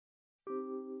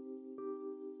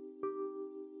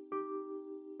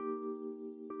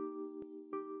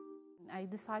I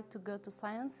decided to go to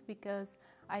science because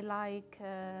I like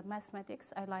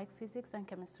mathematics, I like physics and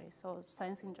chemistry, so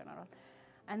science in general.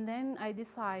 And then I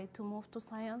decided to move to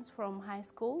science from high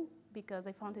school because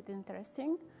I found it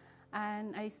interesting.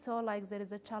 And I saw like there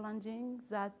is a challenging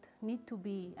that need to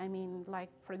be, I mean,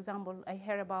 like for example, I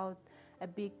heard about a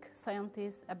big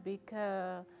scientist, a big,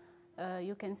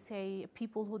 you can say,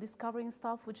 people who discovering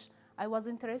stuff, which I was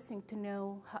interested to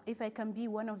know if I can be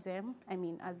one of them, I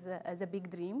mean, as a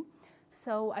big dream.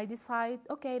 So I decided,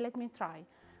 okay, let me try.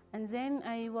 And then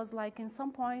I was like, in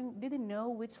some point, didn't know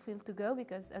which field to go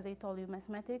because, as I told you,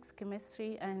 mathematics,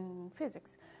 chemistry, and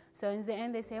physics. So in the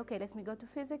end, they say, okay, let me go to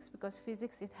physics because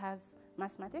physics, it has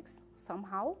mathematics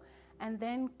somehow. And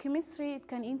then chemistry, it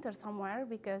can enter somewhere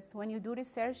because when you do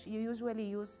research, you usually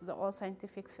use the all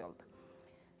scientific field.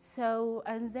 So,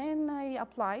 and then I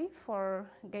applied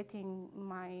for getting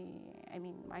my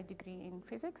degree in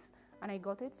physics, and I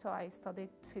got it. So I studied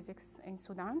physics in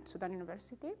Sudan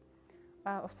University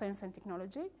of Science and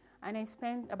Technology. And I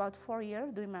spent about 4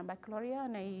 years doing my baccalaureate,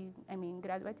 and I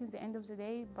graduated at the end of the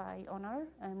day by honor,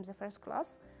 the first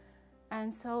class.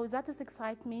 And so that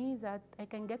excites me that I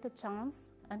can get a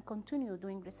chance and continue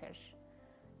doing research.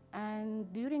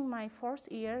 And during my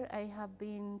 4th year, I have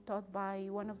been taught by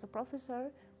one of the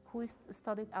professors who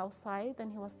studied outside,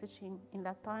 and he was teaching in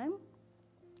that time.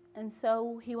 And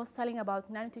so he was telling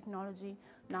about nanotechnology,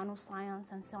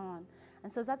 nanoscience, and so on. And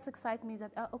so that excites me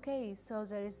that, okay, so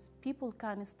there is people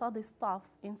can study stuff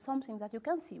in something that you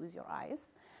can see with your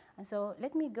eyes. And so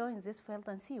let me go in this field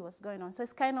and see what's going on. So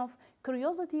it's kind of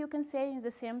curiosity, you can say, in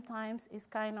the same times is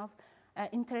kind of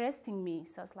interesting me.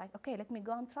 So it's like, okay, let me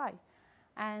go and try.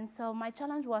 And so my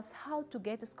challenge was how to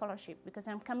get a scholarship because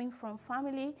I'm coming from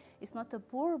family, it's not a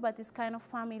poor, but it's kind of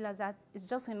family that is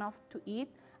just enough to eat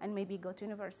and maybe go to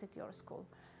university or school.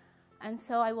 And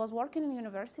so I was working in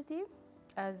university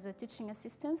as a teaching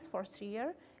assistant for 3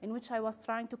 years, in which I was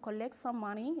trying to collect some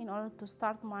money in order to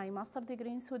start my master's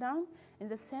degree in Sudan. In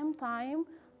the same time,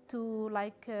 to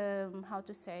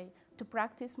to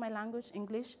practice my language,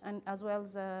 English, and as well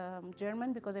as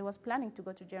German, because I was planning to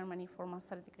go to Germany for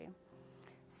master's degree.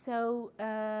 So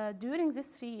during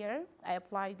this 3 years, I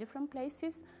applied different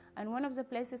places, and one of the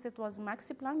places it was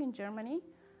Maxi Planck in Germany.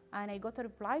 And I got a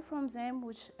reply from them,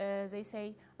 which they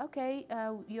say, okay,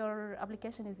 your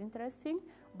application is interesting,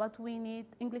 but we need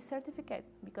English certificate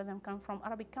because I'm come from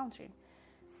Arabic country.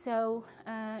 So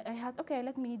I had, okay,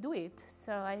 let me do it.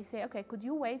 So I say, okay, could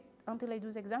you wait until I do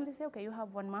the exam? They say, okay, you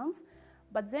have 1 month.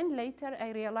 But then later I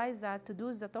realized that to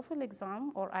do the TOEFL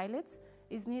exam or IELTS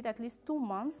is need at least 2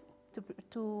 months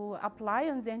to apply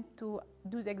and then to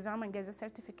do the exam and get the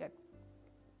certificate.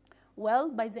 Well,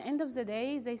 by the end of the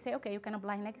day, they say, okay, you can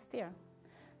apply next year.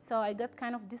 So I got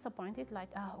kind of disappointed, like,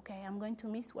 oh, okay, I'm going to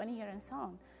miss 1 year and so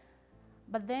on.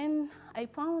 But then I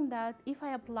found that if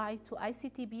I apply to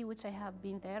ICTB, which I have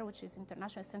been there, which is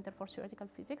International Center for Theoretical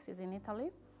Physics, is in Italy,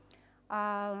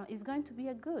 it's going to be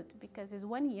a good, because it's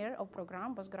 1 year of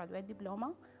program, postgraduate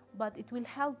diploma, but it will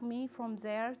help me from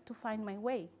there to find my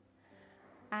way.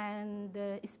 And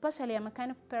especially, I'm a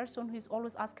kind of person who is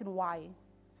always asking why.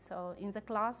 So in the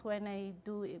class, when I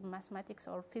do mathematics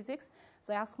or physics,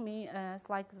 they ask me, it's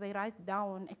like they write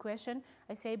down a question.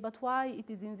 I say, but why it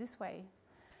is in this way?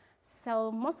 So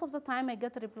most of the time I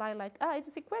get a reply like,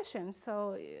 it's a question.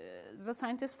 So the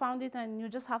scientists found it and you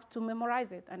just have to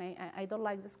memorize it. And I don't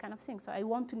like this kind of thing. So I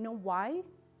want to know why.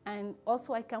 And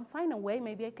also I can find a way,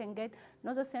 maybe I can get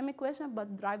not the same equation,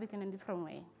 but drive it in a different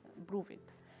way, prove it.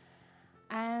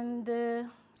 And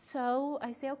so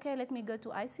I say, okay, let me go to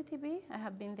ICTB. I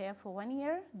have been there for 1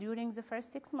 year. During the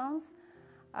first 6 months,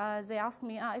 they asked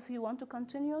me if you want to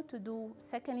continue to do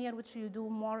 2nd year, which you do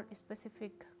more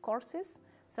specific courses.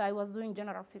 So I was doing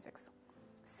general physics.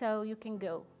 So you can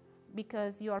go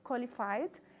because you are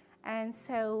qualified. And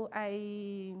so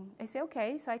I say,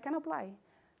 okay, so I can apply.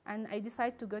 And I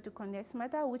decided to go to Condensed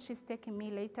Matter, which is taking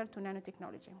me later to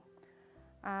nanotechnology.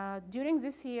 During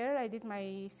this year, I did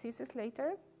my thesis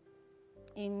later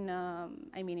in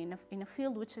a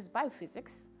field which is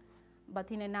biophysics,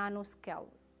 but in a nanoscale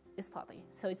study.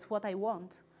 So it's what I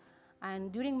want.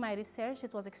 And during my research,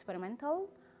 it was experimental.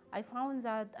 I found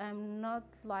that I'm not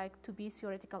like to be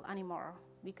theoretical anymore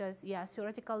because, yeah,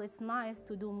 theoretical is nice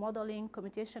to do modeling,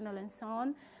 computational, and so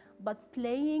on. But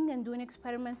playing and doing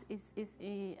experiments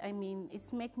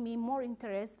it's make me more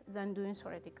interested than doing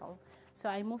theoretical. So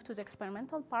I moved to the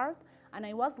experimental part, and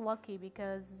I was lucky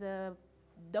because the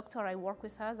doctor I work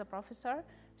with her, the professor,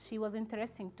 she was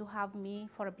interested to have me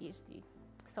for a PhD.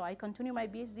 So I continued my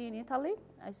PhD in Italy.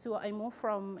 So I moved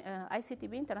from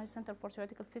ICTB, International Center for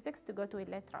Theoretical Physics, to go to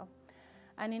Elettra.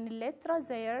 And in Elettra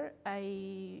there,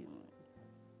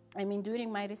 I mean,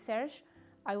 during my research,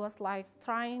 I was like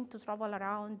trying to travel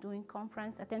around, doing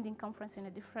conference, attending conference in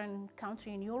a different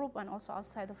country in Europe and also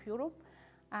outside of Europe.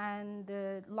 And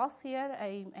last year,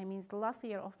 the last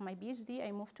year of my PhD,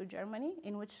 I moved to Germany,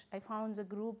 in which I found a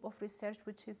group of research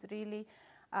which is really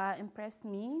impressed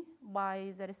me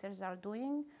by the research they are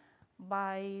doing,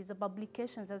 by the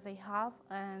publications that they have,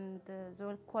 and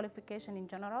the qualification in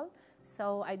general.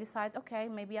 So I decided, okay,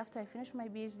 maybe after I finish my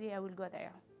PhD, I will go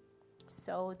there.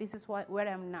 So this is where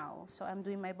I am now. So I'm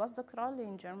doing my postdoctoral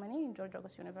in Germany, in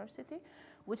Georg-August University,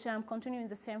 which I'm continuing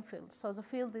the same field. So the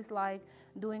field is like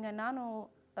doing a nano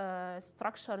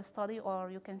structure study, or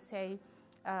you can say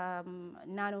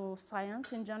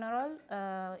nanoscience in general,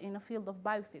 in a field of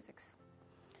biophysics.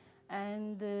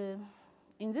 And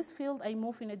in this field, I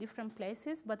move in different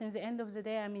places, but in the end of the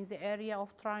day, I'm in the area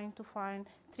of trying to find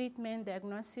treatment,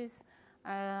 diagnosis,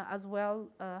 as well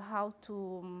how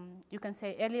to, you can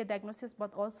say earlier diagnosis,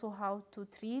 but also how to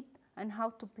treat and how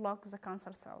to block the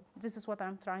cancer cell. This is what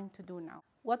I'm trying to do now.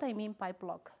 What I mean by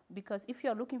block, because if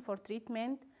you're looking for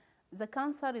treatment, the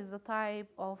cancer is the type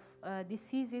of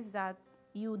diseases that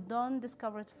you don't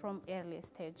discover it from early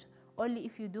stage. Only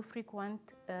if you do frequent,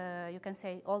 you can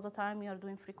say all the time you are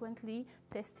doing frequently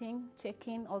testing,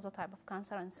 checking all the type of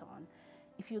cancer and so on.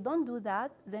 If you don't do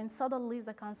that, then suddenly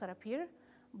the cancer appears.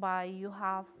 By you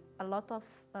have a lot of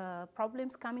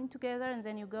problems coming together, and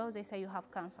then you go, they say you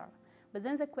have cancer. But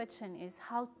then the question is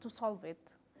how to solve it.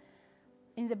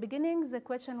 In the beginning, the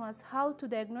question was how to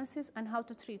diagnose it and how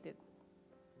to treat it.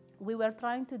 We were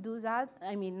trying to do that,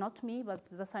 I mean, not me, but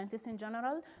the scientists in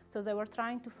general. So they were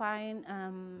trying to find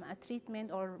a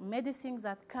treatment or medicines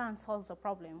that can solve the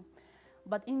problem.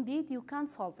 But indeed, you can't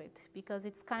solve it because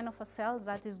it's kind of a cell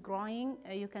that is growing,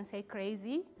 you can say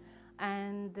crazy,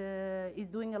 and is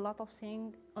doing a lot of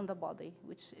things on the body,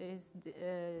 which is,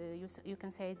 you can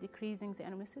say, decreasing the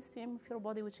immune system of your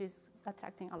body, which is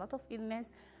attracting a lot of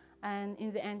illness, and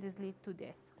in the end is lead to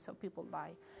death, so people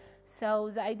die. So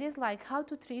the idea is like how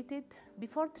to treat it,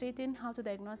 before treating, how to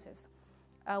diagnose it.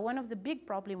 One of the big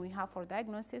problems we have for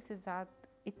diagnosis is that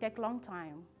it takes a long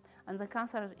time, and the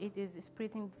cancer, it is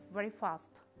spreading very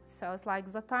fast. So it's like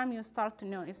the time you start to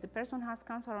know if the person has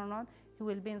cancer or not, he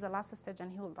will be in the last stage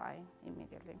and he will die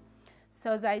immediately.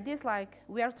 So the idea is like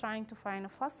we are trying to find a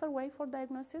faster way for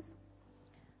diagnosis,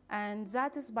 and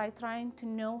that is by trying to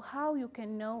know how you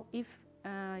can know if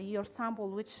your sample,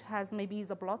 which has maybe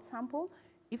the blood sample,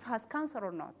 if it has cancer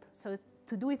or not. So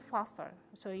to do it faster.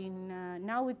 So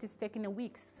now it is taking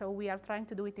weeks, so we are trying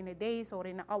to do it in days or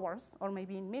in hours or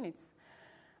maybe in minutes.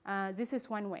 This is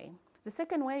one way. The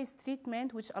second way is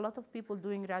treatment, which a lot of people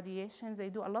doing radiation, they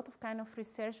do a lot of kind of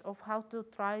research of how to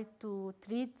try to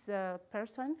treat the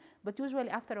person, but usually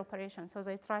after operation. So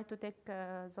they try to take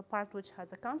the part which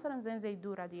has a cancer, and then they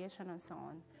do radiation and so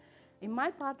on. In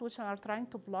my part, which I are trying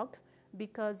to block,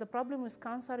 because the problem with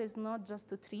cancer is not just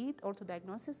to treat or to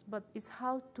diagnosis, but it's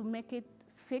how to make it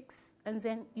fix, and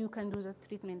then you can do the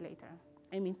treatment later.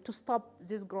 I mean, to stop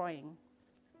this growing.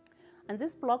 And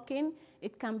this blocking,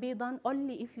 it can be done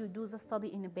only if you do the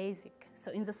study in a basic,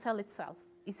 so in the cell itself,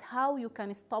 is how you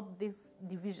can stop this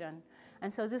division.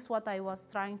 And so this is what I was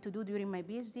trying to do during my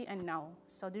PhD and now.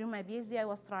 So during my PhD, I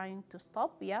was trying to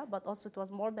stop, yeah, but also it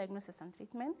was more diagnosis and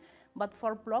treatment. But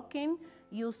for blocking,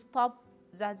 you stop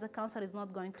that the cancer is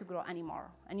not going to grow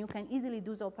anymore. And you can easily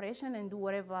do the operation and do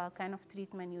whatever kind of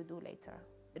treatment you do later.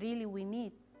 Really, we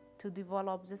need to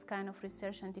develop this kind of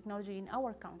research and technology in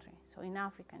our country, so in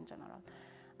Africa in general.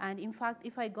 And in fact,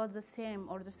 if I got the same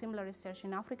or the similar research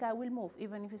in Africa, I will move.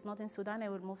 Even if it's not in Sudan, I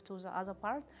will move to the other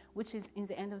part, which is, in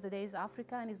the end of the day, is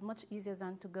Africa, and is much easier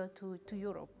than to go to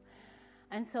Europe.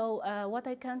 And so what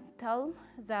I can tell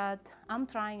that I'm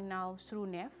trying now through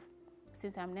NEF,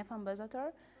 since I'm NEF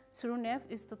ambassador, through NEF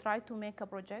is to try to make a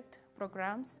project,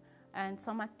 programs, and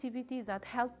some activities that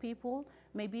help people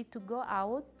maybe to go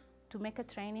out, to make a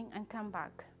training and come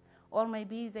back. Or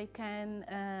maybe they can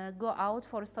go out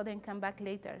for a study and come back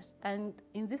later. And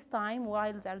in this time,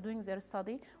 while they're doing their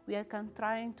study, we are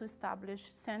trying to establish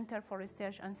center for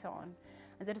research and so on.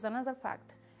 And there is another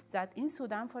fact, that in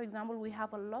Sudan, for example, we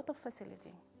have a lot of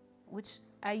facility, which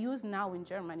I use now in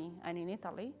Germany and in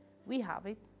Italy. We have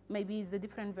it. Maybe it's a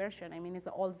different version, I mean, it's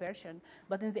an old version,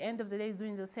 but in the end of the day, it's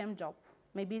doing the same job.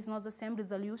 Maybe it's not the same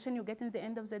resolution you get in the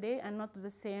end of the day and not the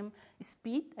same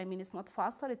speed. I mean, it's not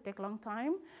faster, it takes a long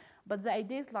time. But the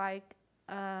idea is like,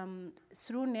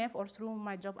 through NEF or through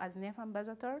my job as NEF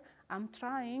ambassador, I'm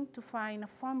trying to find a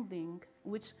funding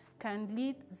which can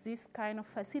lead this kind of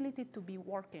facility to be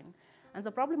working. And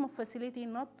the problem of facility,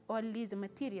 not only the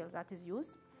materials that is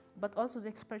used, but also the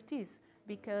expertise.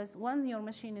 Because when your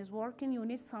machine is working, you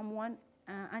need someone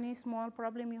any small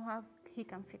problem you have, he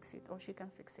can fix it or she can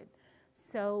fix it.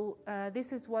 So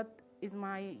this is what is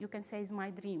you can say is my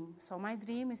dream. So my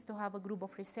dream is to have a group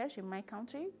of research in my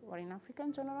country or in Africa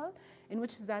in general, in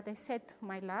which that I set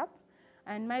my lab.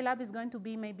 And my lab is going to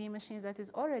be maybe machines that is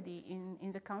already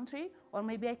in the country, or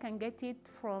maybe I can get it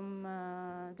from,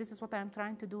 this is what I'm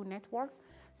trying to do, network.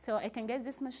 So I can get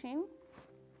this machine,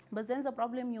 but then the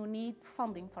problem, you need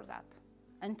funding for that.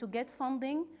 And to get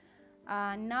funding,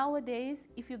 nowadays,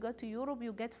 if you go to Europe,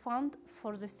 you get fund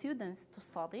for the students to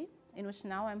study, in which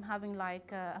now I'm having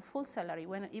like a full salary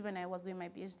when even I was doing my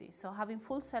PhD. So having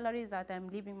full salary is that I'm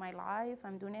living my life,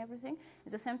 I'm doing everything.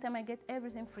 At the same time, I get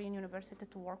everything free in university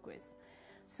to work with.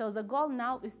 So the goal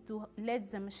now is to let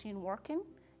the machine working,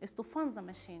 is to fund the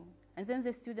machine. And then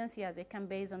the students, yes, they can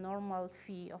pay the normal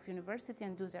fee of university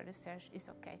and do their research, it's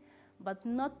okay. But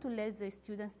not to let the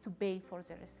students to pay for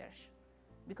their research,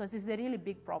 because it's a really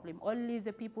big problem. Only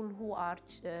the people who are,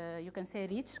 you can say,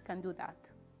 rich can do that.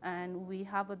 And we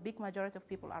have a big majority of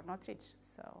people are not rich,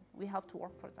 so we have to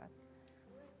work for that.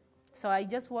 So I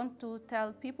just want to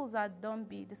tell people that don't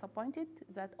be disappointed,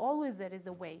 that always there is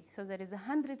a way. So there is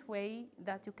 100 ways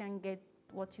that you can get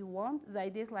what you want. The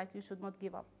idea is like you should not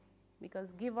give up,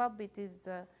 because give up, it is,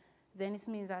 then it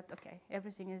means that, okay,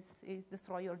 everything is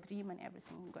destroy your dream and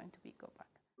everything is going to go back.